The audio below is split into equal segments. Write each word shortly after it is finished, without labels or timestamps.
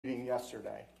meeting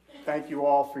yesterday. Thank you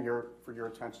all for your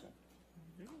attention.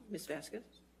 Ms. Vasquez?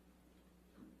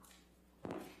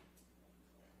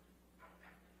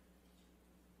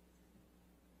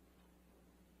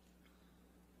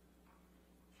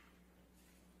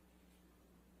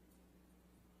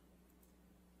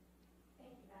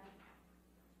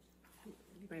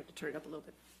 You might have to turn it up a little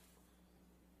bit.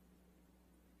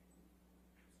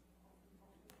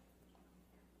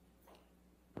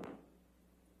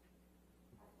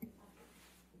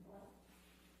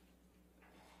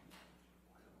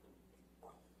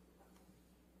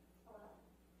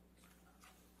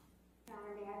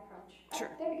 May I approach? Sure.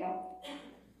 Oh, there we go.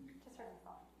 Just heard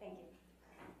myself. Thank you.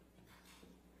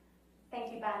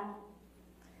 Thank you, Ben.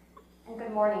 And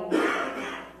good morning. Good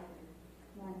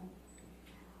morning.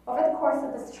 Over the course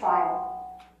of this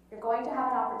trial, you're going to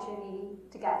have an opportunity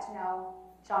to get to know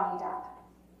Johnny Depp.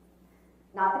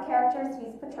 Not the characters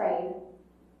he's portrayed,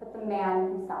 but the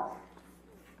man himself.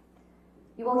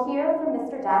 You will hear from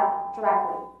Mr. Depp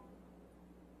directly,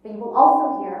 but you will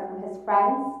also hear from his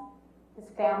friends, his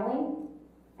family,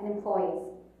 and employees.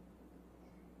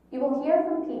 You will hear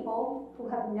from people who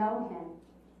have known him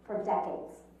for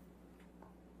decades.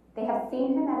 They have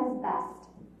seen him at his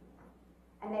best,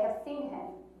 and they have seen him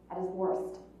at his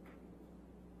worst.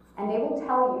 And they will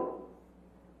tell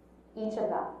you, each of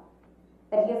them,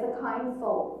 that he is a kind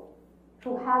soul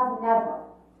who has never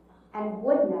and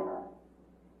would never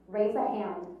raise a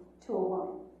hand to a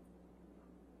woman.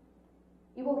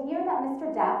 You will hear that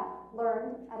Mr. Depp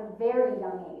learned at a very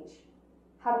young age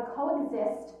how to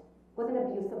coexist with an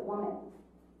abusive woman.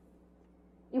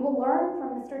 You will learn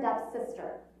from Mr. Depp's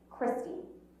sister, Christy,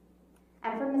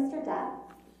 and from Mr. Depp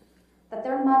that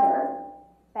their mother,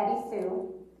 Betty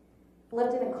Sue,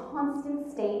 lived in a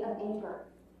constant state of anger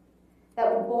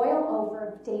that would boil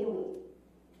over daily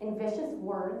in vicious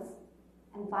words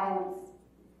and violence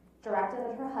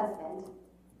directed at her husband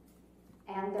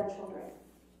and their children.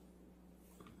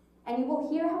 And you will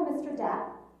hear how Mr.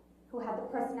 Depp, who had the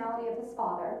personality of his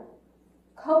father,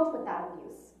 coped with that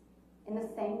abuse in the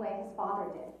same way his father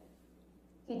did.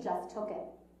 He just took it.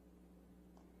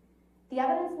 The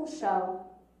evidence will show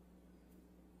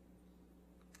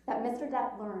that Mr.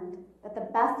 Depp learned that the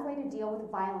best way to deal with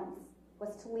violence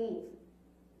was to leave,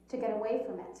 to get away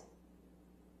from it.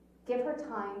 Give her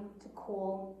time to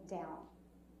cool down.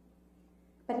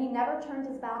 But he never turned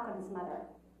his back on his mother.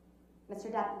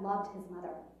 Mr. Depp loved his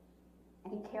mother,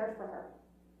 and he cared for her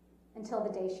until the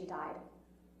day she died.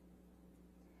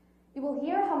 You will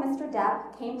hear how Mr.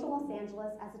 Depp came to Los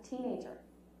Angeles as a teenager.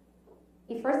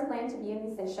 He first claimed to be a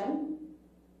musician,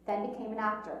 then became an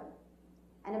actor,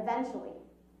 and eventually,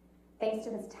 thanks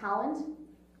to his talent,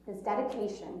 his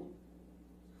dedication,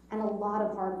 and a lot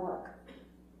of hard work,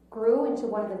 grew into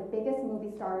one of the biggest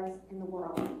movie stars in the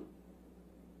world.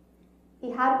 He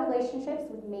had relationships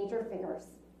with major figures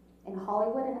in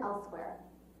Hollywood and elsewhere,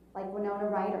 like Winona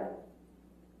Ryder,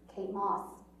 Kate Moss.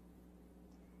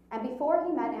 And before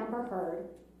he met Amber Heard,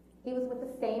 he was with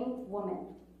the same woman,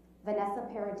 Vanessa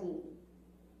Paradis,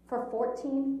 for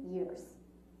 14 years.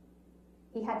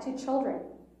 He had 2 children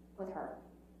with her.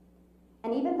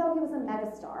 And even though he was a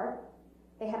megastar,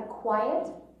 they had a quiet,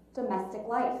 domestic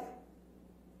life.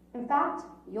 In fact,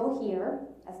 you'll hear,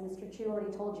 as Mr. Chu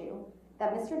already told you,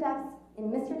 that in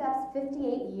Mr. Depp's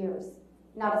 58 years,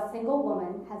 not a single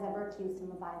woman has ever accused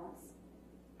him of violence.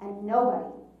 And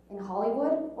nobody in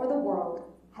Hollywood or the world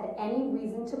had any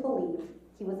reason to believe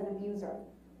he was an abuser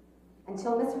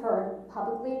until Ms. Heard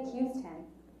publicly accused him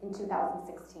in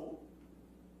 2016.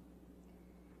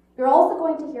 You're also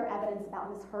going to hear evidence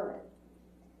about Ms. Heard.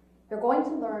 You're going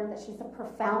to learn that she's a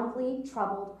profoundly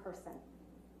troubled person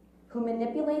who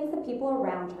manipulates the people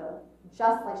around her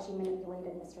just like she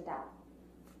manipulated Mr. Depp.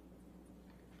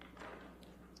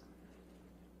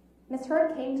 Ms.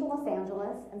 Heard came to Los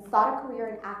Angeles and sought a career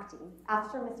in acting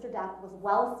after Mr. Depp was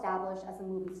well established as a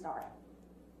movie star.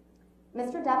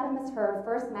 Mr. Depp and Ms. Heard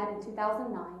first met in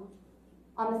 2009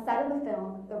 on the set of the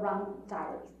film The Rum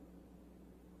Diaries.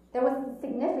 There was a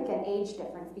significant age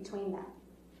difference between them,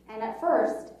 and at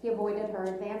first he avoided her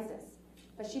advances,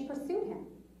 but she pursued him.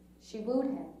 She wooed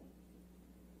him.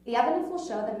 The evidence will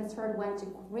show that Ms. Heard went to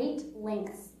great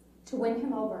lengths to win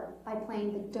him over by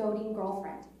playing the doting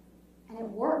girlfriend. And it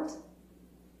worked.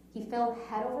 He fell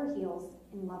head over heels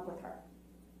in love with her.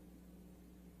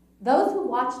 Those who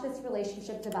watched this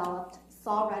relationship develop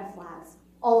saw red flags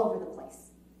all over the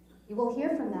place. You will hear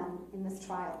from them in this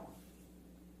trial.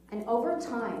 And over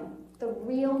time, the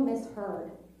real Ms.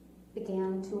 Heard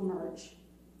began to emerge.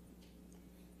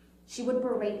 She would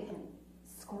berate him,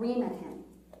 scream at him.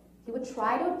 He would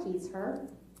try to appease her,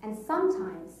 and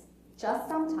sometimes, just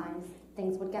sometimes,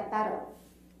 things would get better,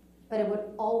 but it would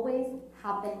always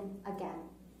happen again.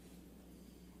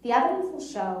 The evidence will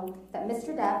show that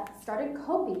Mr. Depp started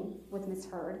coping with Ms.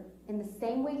 Heard in the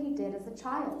same way he did as a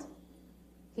child.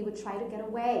 He would try to get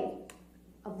away,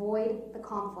 avoid the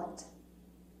conflict.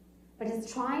 But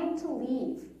his trying to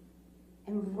leave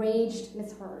enraged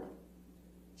Ms. Heard.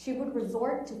 She would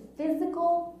resort to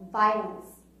physical violence,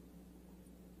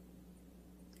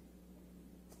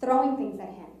 throwing things at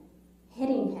him,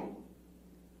 hitting him.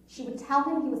 She would tell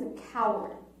him he was a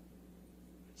coward.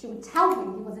 She would tell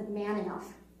him he wasn't man enough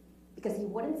because he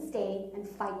wouldn't stay and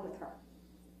fight with her.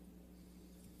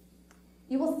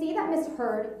 You will see that Ms.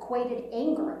 Heard equated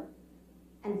anger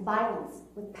and violence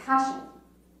with passion.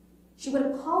 She would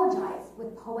apologize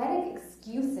with poetic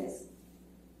excuses,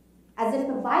 as if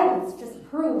the violence just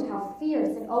proved how fierce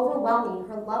and overwhelming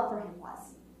her love for him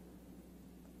was.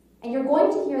 And you're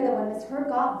going to hear that when Ms. Heard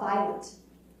got violent,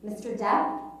 Mr.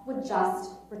 Depp would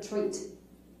just retreat,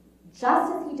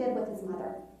 just as he did with his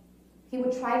mother. He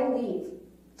would try to leave,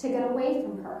 to get away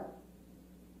from her.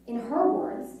 In her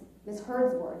words, Ms.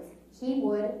 Heard's words, he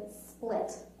would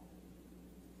split.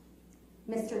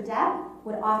 Mr. Depp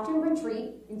would often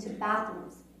retreat into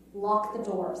bathrooms, lock the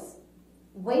doors,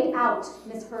 wait out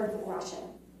Ms. Heard's aggression,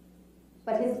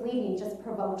 but his leaving just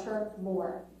provoked her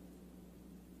more.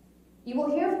 You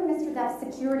will hear from Mr. Depp's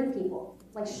security people,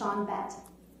 like Sean Bett,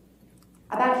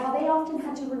 about how they often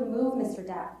had to remove Mr.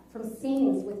 Depp from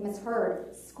scenes with Ms.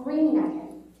 Heard, screaming at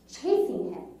him,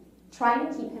 chasing him, trying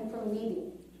to keep him from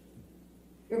leaving.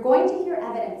 You're going to hear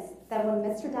evidence that when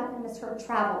Mr. Depp and Ms. Heard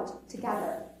traveled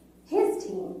together, his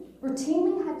team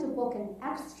routinely had to book an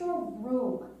extra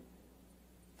room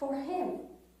for him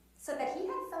so that he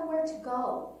had somewhere to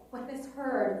go when Ms.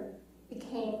 Heard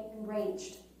became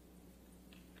enraged.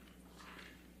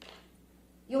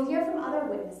 You'll hear from other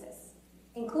witnesses,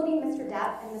 including Mr.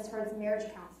 Depp and Ms. Heard's marriage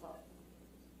counselor.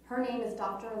 Her name is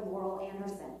Dr. Laurel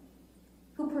Anderson,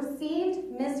 who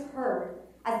perceived Ms. Heard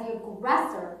as the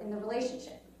aggressor in the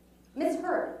relationship. Ms.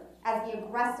 Heard as the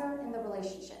aggressor in the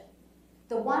relationship,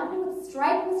 the one who would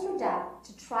strike Mr. Depp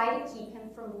to try to keep him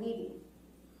from leaving.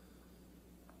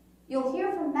 You'll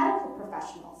hear from medical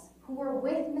professionals who were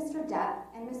with Mr. Depp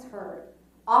and Ms. Heard,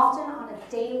 often on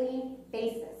a daily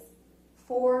basis,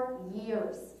 for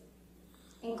years,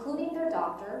 including their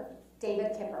doctor,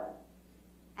 David Kipper,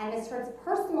 and Ms. Heard's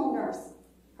personal nurse,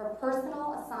 her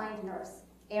personal assigned nurse,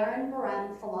 Erin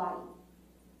Barem Falati,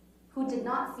 who did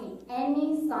not see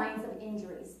any signs of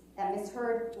injuries that Ms.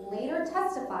 Heard later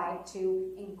testified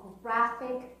to in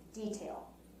graphic detail.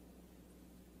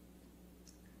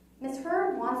 Ms.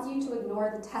 Heard wants you to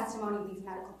ignore the testimony of these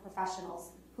medical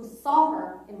professionals who saw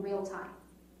her in real time,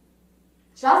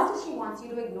 just as she wants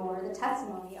you to ignore the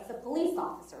testimony of the police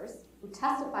officers who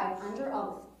testified under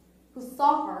oath who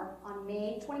saw her on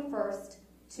May 21st,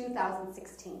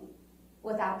 2016,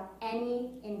 without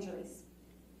any injuries.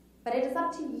 But it is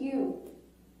up to you,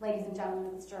 ladies and gentlemen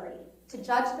of this jury, to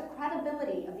judge the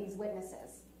credibility of these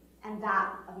witnesses and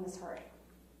that of Ms. Heard.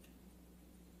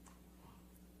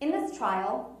 In this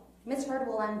trial, Ms. Heard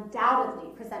will undoubtedly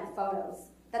present photos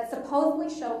that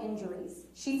supposedly show injuries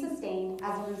she sustained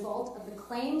as a result of the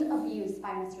claimed abuse by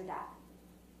Mr. Depp.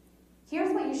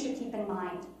 Here's what you should keep in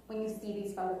mind when you see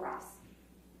these photographs.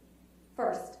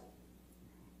 First,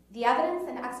 the evidence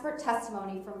and expert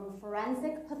testimony from a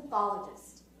forensic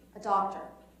pathologist, a doctor,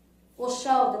 will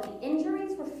show that the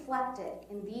injuries reflected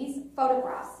in these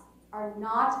photographs are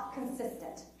not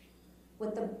consistent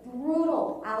with the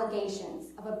brutal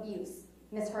allegations of abuse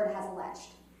Ms. Heard has alleged.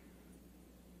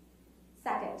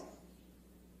 Second,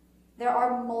 there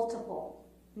are multiple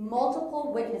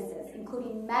witnesses,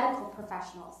 including medical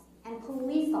professionals and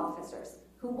police officers,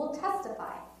 who will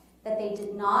testify that they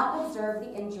did not observe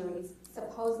the injuries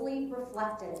supposedly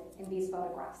reflected in these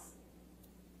photographs.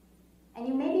 And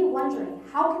you may be wondering,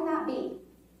 how can that be?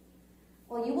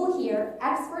 Well, you will hear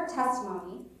expert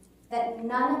testimony that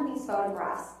none of these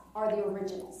photographs are the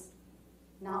originals,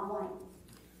 not one.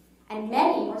 And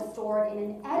many are stored in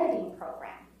an editing program.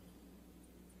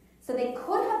 So they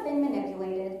could have been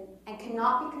manipulated and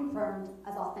cannot be confirmed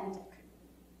as authentic.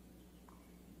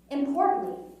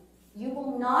 Importantly, you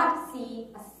will not see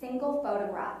a single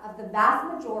photograph of the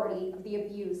vast majority of the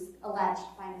abuse alleged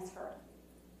by Ms. Heard.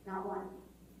 Not one.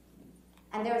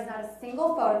 And there is not a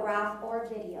single photograph or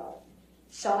video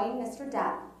showing Mr.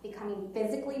 Depp becoming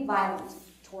physically violent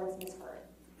towards Ms. Heard.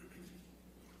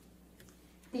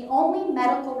 The only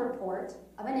medical report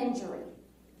of an injury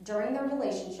during their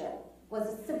relationship was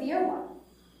a severe one,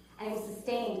 and it was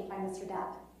sustained by Mr.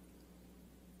 Depp.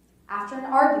 After an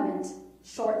argument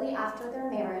shortly after their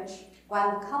marriage,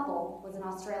 while the couple was in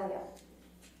Australia.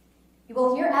 You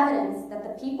will hear evidence that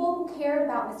the people who cared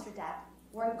about Mr. Depp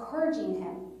were encouraging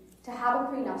him to have a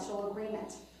prenuptial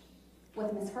agreement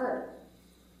with Ms. Heard,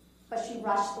 but she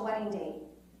rushed the wedding date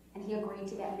and he agreed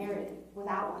to get married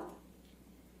without one.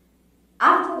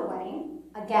 After the wedding,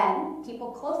 again,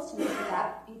 people close to Mr.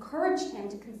 Depp encouraged him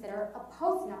to consider a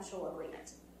postnuptial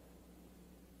agreement.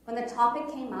 When the topic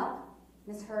came up,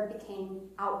 Ms. Heard became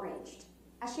outraged,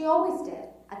 as she always did,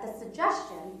 at the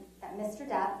suggestion that Mr.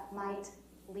 Depp might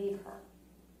leave her.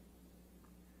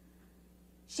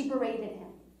 She berated him,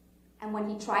 and when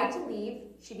he tried to leave,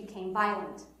 she became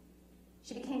violent.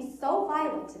 She became so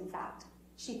violent, in fact,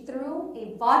 she threw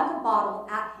a vodka bottle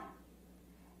at him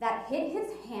that hit his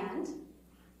hand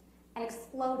and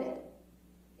exploded.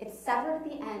 It severed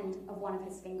the end of one of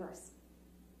his fingers.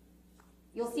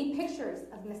 You'll see pictures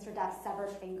of Mr. Depp's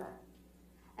severed finger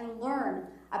and learn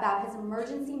about his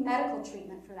emergency medical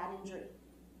treatment for that injury.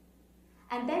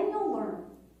 And then you'll learn,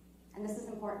 and this is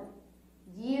important,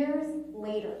 years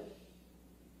later,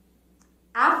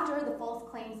 after the false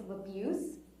claims of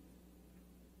abuse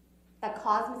that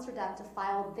caused Mr. Depp to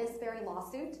file this very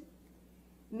lawsuit,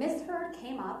 Ms. Heard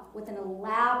came up with an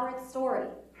elaborate story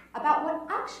about what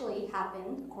actually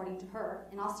happened, according to her,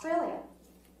 in Australia.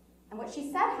 And what she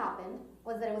said happened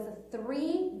was that it was a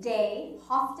 3-day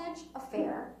hostage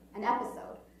affair, an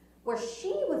episode, where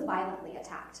she was violently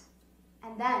attacked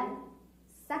and then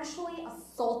sexually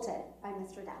assaulted by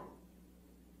Mr. Depp.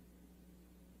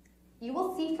 You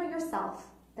will see for yourself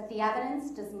that the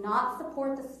evidence does not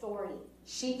support the story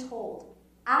she told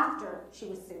after she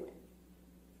was sued.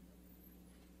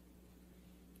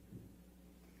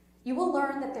 You will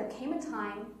learn that there came a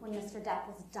time when Mr. Depp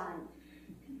was done,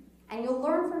 and you'll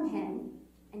learn from him,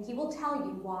 and he will tell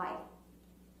you why.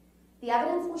 The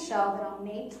evidence will show that on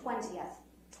May 20th,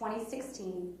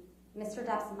 2016, Mr.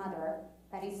 Depp's mother,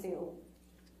 Betty Sue,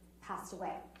 passed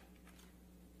away.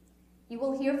 You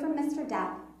will hear from Mr.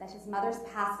 Depp that his mother's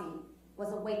passing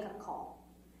was a wake-up call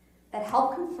that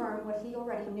helped confirm what he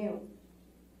already knew,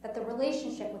 that the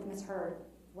relationship with Ms. Heard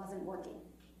wasn't working,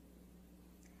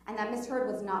 and that Ms.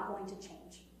 Heard was not going to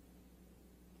change.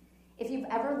 If you've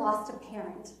ever lost a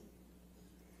parent,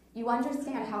 you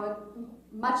understand how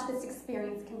much this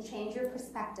experience can change your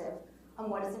perspective on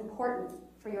what is important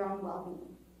for your own well-being.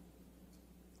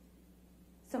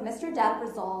 So Mr. Depp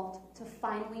resolved to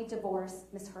finally divorce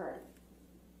Ms. Heard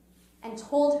and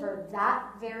told her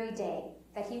that very day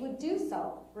that he would do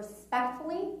so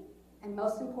respectfully and,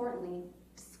 most importantly,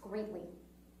 discreetly.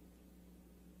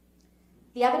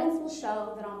 The evidence will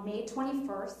show that on May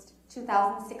 21st,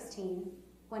 2016,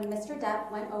 when Mr.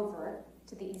 Depp went over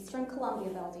to the Eastern Columbia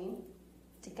building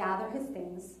to gather his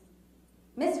things,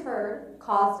 Ms. Heard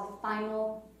caused a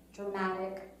final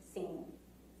dramatic scene.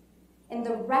 In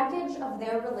the wreckage of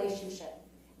their relationship,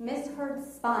 Ms. Heard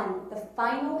spun the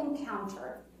final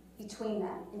encounter between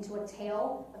them into a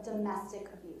tale of domestic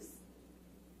abuse.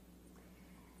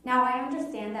 Now, I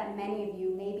understand that many of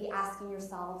you may be asking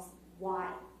yourselves,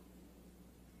 why?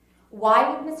 Why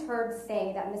would Ms. Heard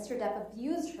say that Mr. Depp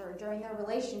abused her during their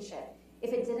relationship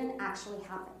if it didn't actually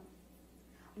happen?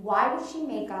 Why would she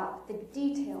make up the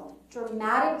detailed,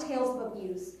 dramatic tales of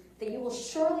abuse that you will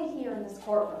surely hear in this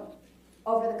courtroom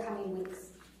over the coming weeks?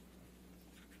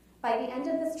 By the end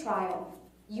of this trial,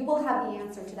 you will have the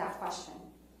answer to that question.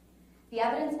 The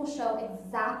evidence will show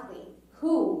exactly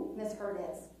who Ms. Heard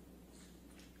is.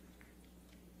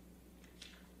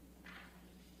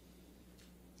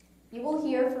 You will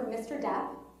hear from Mr. Depp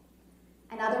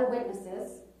and other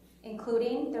witnesses,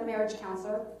 including their marriage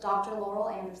counselor, Dr. Laurel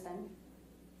Anderson,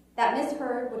 that Ms.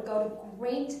 Heard would go to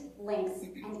great lengths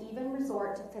and even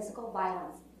resort to physical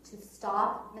violence to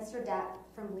stop Mr. Depp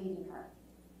from leaving her.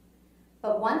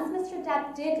 But once Mr.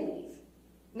 Depp did leave,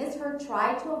 Ms. Heard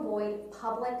tried to avoid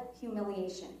public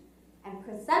humiliation and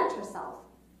present herself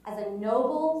as a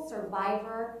noble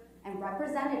survivor and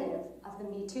representative of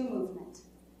the Me Too movement.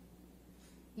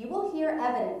 You will hear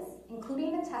evidence,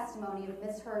 including the testimony of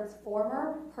Ms. Heard's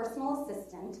former personal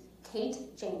assistant, Kate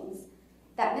James,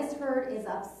 that Ms. Heard is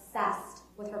obsessed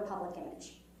with her public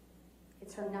image.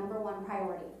 It's her #1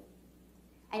 priority.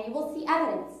 And you will see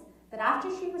evidence that after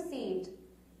she received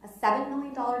a $7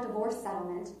 million divorce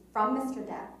settlement from Mr.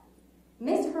 Depp,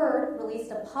 Ms. Heard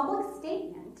released a public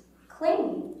statement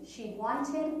claiming she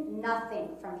wanted nothing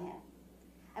from him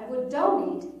and would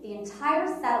donate the entire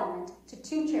settlement to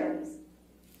 2 charities: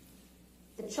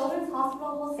 the Children's Hospital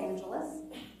of Los Angeles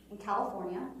in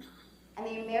California and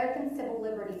the American Civil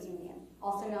Liberties Union,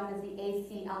 also known as the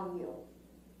ACLU.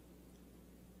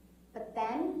 But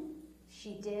then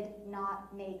she did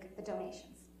not make the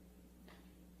donations.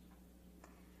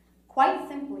 Quite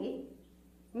simply,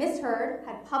 Ms. Heard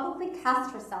had publicly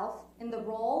cast herself in the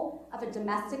role of a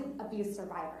domestic abuse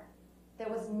survivor. There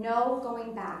was no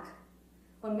going back.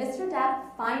 When Mr.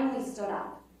 Depp finally stood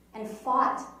up and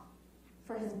fought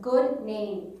for his good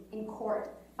name in court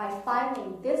by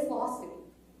filing this lawsuit,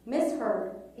 Ms.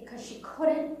 Heard, because she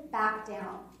couldn't back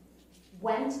down,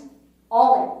 went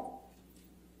all in.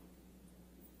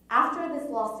 After this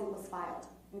lawsuit was filed,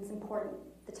 and it's important,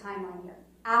 the timeline here,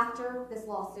 after this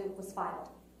lawsuit was filed,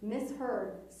 Ms.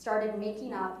 Heard started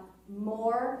making up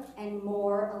more and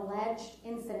more alleged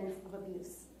incidents of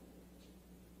abuse.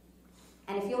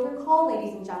 And if you'll recall,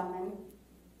 ladies and gentlemen,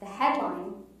 the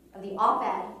headline of the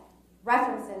op-ed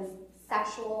references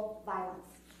sexual violence.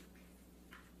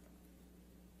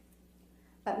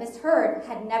 But Ms. Heard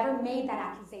had never made that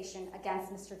accusation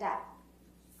against Mr. Depp.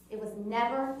 It was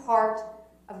never part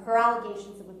of her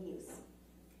allegations of abuse.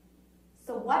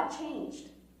 So what changed?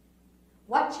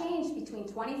 What changed between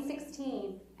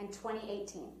 2016 and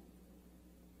 2018?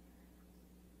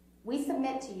 We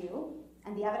submit to you,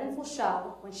 and the evidence will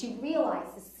show, when she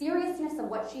realized the seriousness of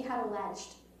what she had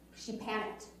alleged, she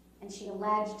panicked and she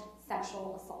alleged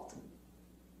sexual assault.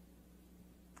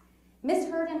 Ms.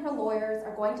 Heard and her lawyers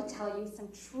are going to tell you some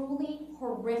truly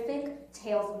horrific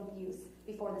tales of abuse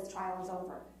before this trial is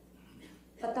over.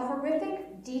 But the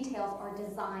horrific details are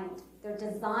designed. They're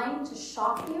designed to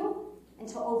shock you and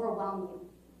to overwhelm you.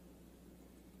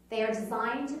 They are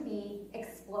designed to be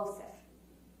explosive.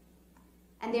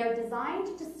 And they are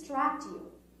designed to distract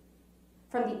you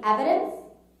from the evidence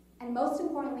and, most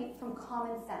importantly, from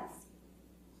common sense.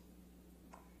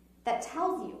 That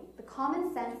tells you, the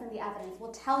common sense and the evidence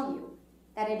will tell you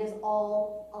that it is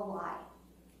all a lie.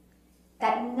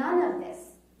 That none of this,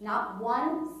 not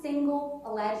one single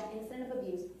alleged incident of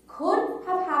abuse, could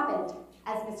have happened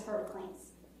as Ms. Heard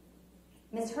claims.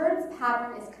 Ms. Heard's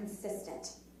pattern is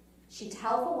consistent. She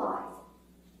tells a lie,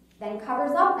 then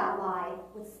covers up that lie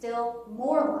with still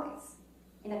more lies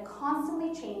in a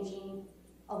constantly changing,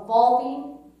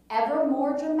 evolving, ever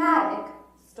more dramatic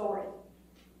story.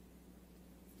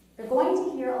 You're going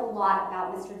to hear a lot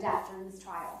about Mr. Depp during this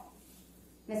trial.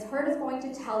 Ms. Heard is going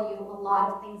to tell you a lot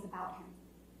of things about him.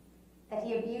 That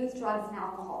he abused drugs and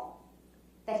alcohol.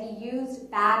 That he used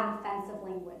bad and offensive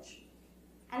language.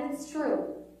 And it's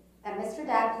true that Mr.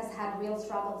 Depp has had real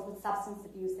struggles with substance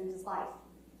abuse in his life.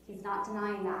 He's not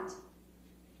denying that.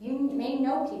 You may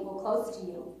know people close to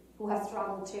you who have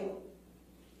struggled too.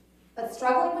 But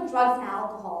struggling with drugs and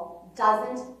alcohol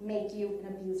doesn't make you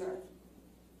an abuser.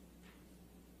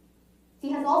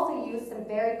 He has also used some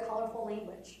very colorful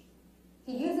language.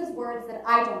 He uses words that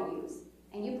I don't use,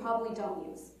 and you probably don't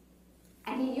use.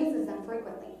 And he uses them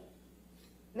frequently.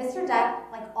 Mr.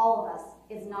 Depp, like all of us,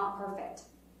 is not perfect,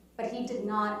 but he did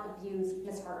not abuse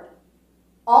Ms. Heard.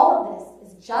 All of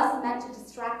this is just meant to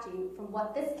distract you from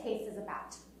what this case is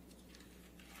about.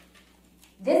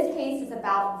 This case is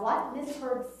about what Ms.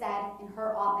 Heard said in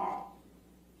her op-ed.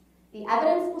 The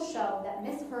evidence will show that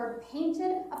Ms. Heard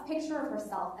painted a picture of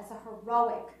herself as a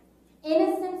heroic,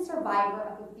 innocent survivor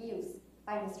of abuse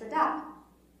by Mr. Depp,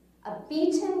 a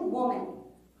beaten woman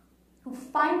who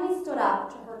finally stood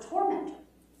up to her tormentor.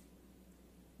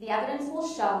 The evidence will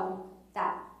show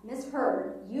that Ms.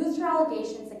 Heard used her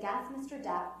allegations against Mr.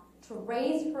 Depp to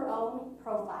raise her own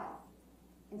profile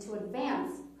and to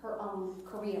advance her own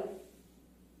career.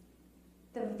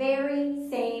 The very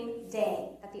same day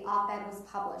that the op-ed was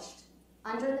published,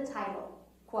 under the title,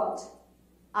 quote,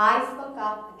 "I spoke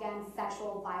up against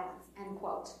sexual violence," end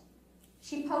quote,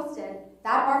 she posted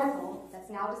that article that's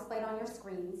now displayed on your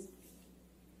screens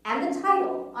and the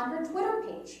title on her Twitter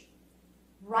page,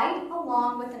 right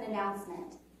along with an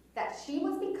announcement that she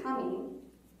was becoming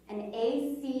an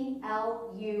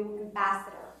ACLU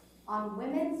ambassador on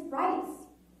women's rights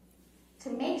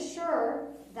to make sure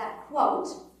that, quote,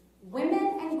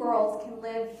 "women and girls can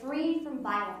live free from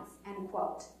violence," end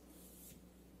quote.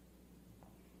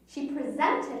 She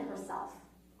presented herself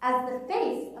as the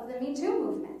face of the Me Too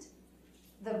movement,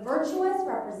 the virtuous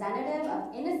representative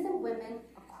of innocent women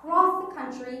across the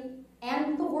country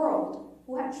and the world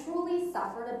who have truly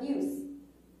suffered abuse.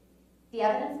 The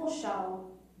evidence will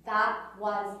show that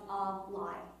was a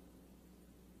lie.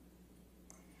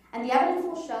 And the evidence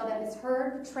will show that Ms.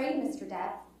 Heard portrayed Mr.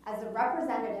 Depp as the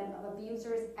representative of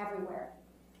abusers everywhere,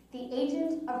 the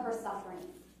agent of her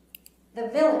suffering, the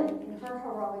villain in her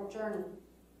heroic journey.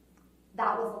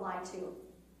 That was a lie too.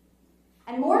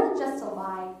 And more than just a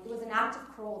lie, it was an act of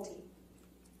cruelty.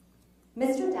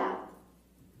 Mr. Depp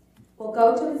will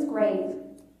go to his grave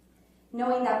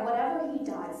knowing that whatever he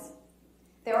does,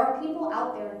 there are people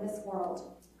out there in this world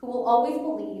who will always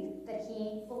believe that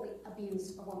he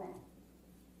abused a woman.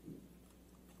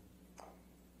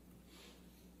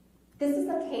 This is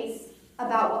a case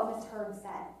about what Ms. Heard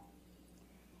said.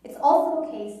 It's also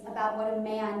a case about what a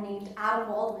man named Adam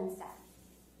Waldman said.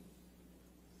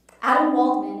 Adam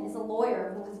Waldman is a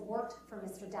lawyer who has worked for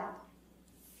Mr. Depp.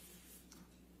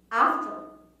 After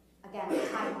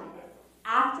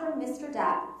Mr.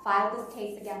 Depp filed this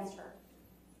case against her,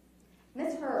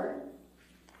 Ms. Heard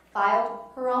filed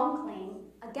her own claim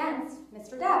against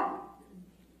Mr. Depp,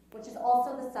 which is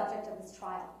also the subject of this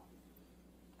trial.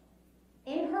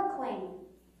 In her claim,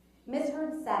 Ms.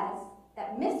 Heard says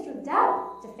that Mr.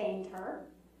 Depp defamed her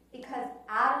because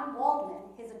Adam Waldman,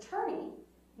 his attorney,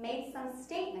 made some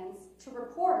statements to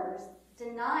reporters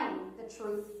denying the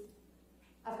truth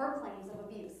of her claims of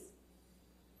abuse.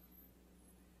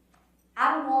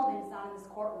 Adam Waldman is not in this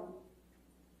courtroom.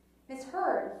 Ms.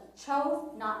 Heard chose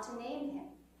not to name him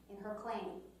in her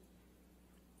claim.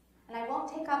 And I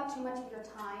won't take up too much of your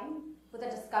time with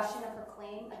a discussion of her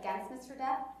claim against Mr.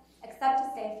 Depp, except to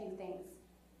say a few things.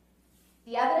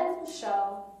 The evidence will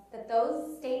show that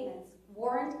those statements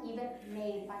weren't even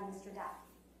made by Mr. Depp.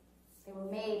 They were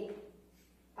made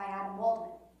by Adam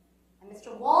Waldman. And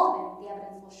Mr. Waldman, the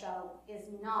evidence will show, is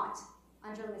not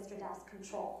under Mr. Depp's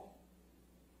control.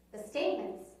 The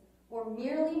statements were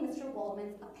merely Mr.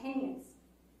 Waldman's opinions,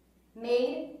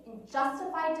 made in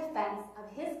justified defense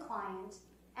of his client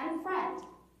and friend,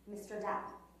 Mr. Depp.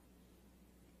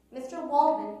 Mr.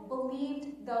 Waldman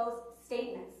believed those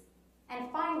statements.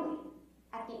 And finally,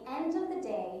 at the end of the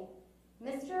day,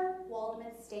 Mr.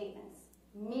 Waldman's statements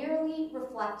merely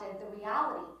reflected the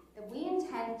reality that we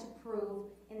intend to prove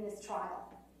in this trial.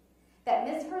 That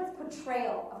Ms. Heard's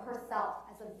portrayal of herself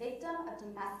as a victim of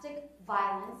domestic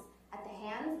violence at the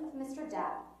hands of Mr.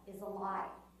 Depp is a lie.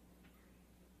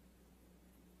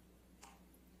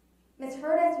 Ms.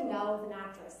 Heard, as you know, is an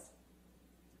actress.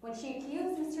 When she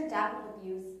accused Mr. Depp of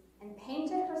abuse and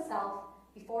painted herself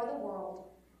before the world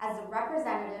as a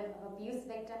representative of abuse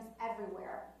victims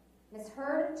everywhere, Ms.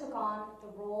 Heard took on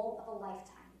the role of a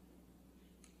lifetime.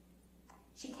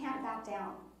 She can't back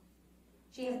down.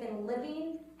 She has been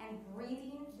living and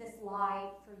breathing this lie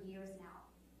for years now.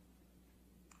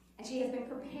 And she has been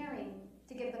preparing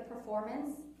to give the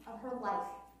performance of her life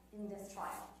in this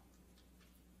trial.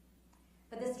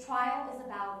 But this trial is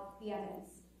about the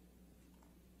evidence.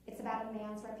 It's about a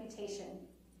man's reputation.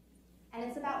 And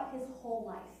it's about his whole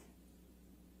life.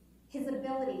 His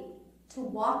ability to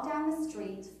walk down the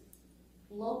street,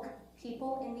 look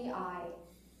people in the eye,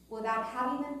 without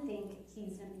having them think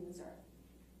he's an abuser.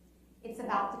 It's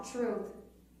about the truth.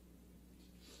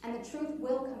 And the truth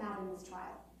will come out in this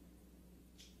trial.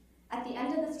 At the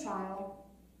end of this trial,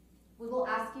 we will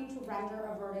ask you to render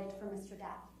a verdict for Mr.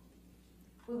 Depp.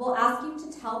 We will ask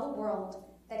you to tell the world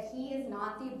that he is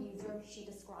not the abuser she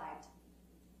described,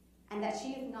 and that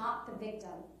she is not the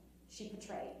victim she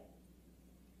portrayed.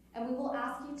 And we will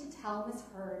ask you to tell Ms.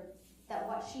 Heard that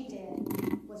what she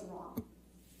did was wrong.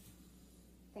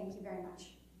 Thank you very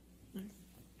much.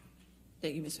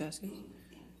 Thank you, Ms. Vasquez.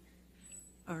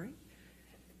 All right.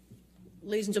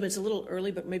 Ladies and gentlemen, it's a little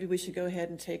early, but maybe we should go ahead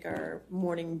and take our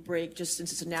morning break, just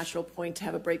since it's a natural point to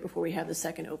have a break before we have the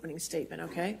second opening statement,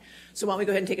 okay? So why don't we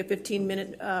go ahead and take a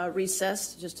 15-minute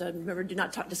recess. Just remember, do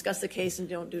not discuss the case and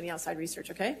don't do any outside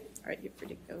research, okay? All right, you're free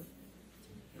to go.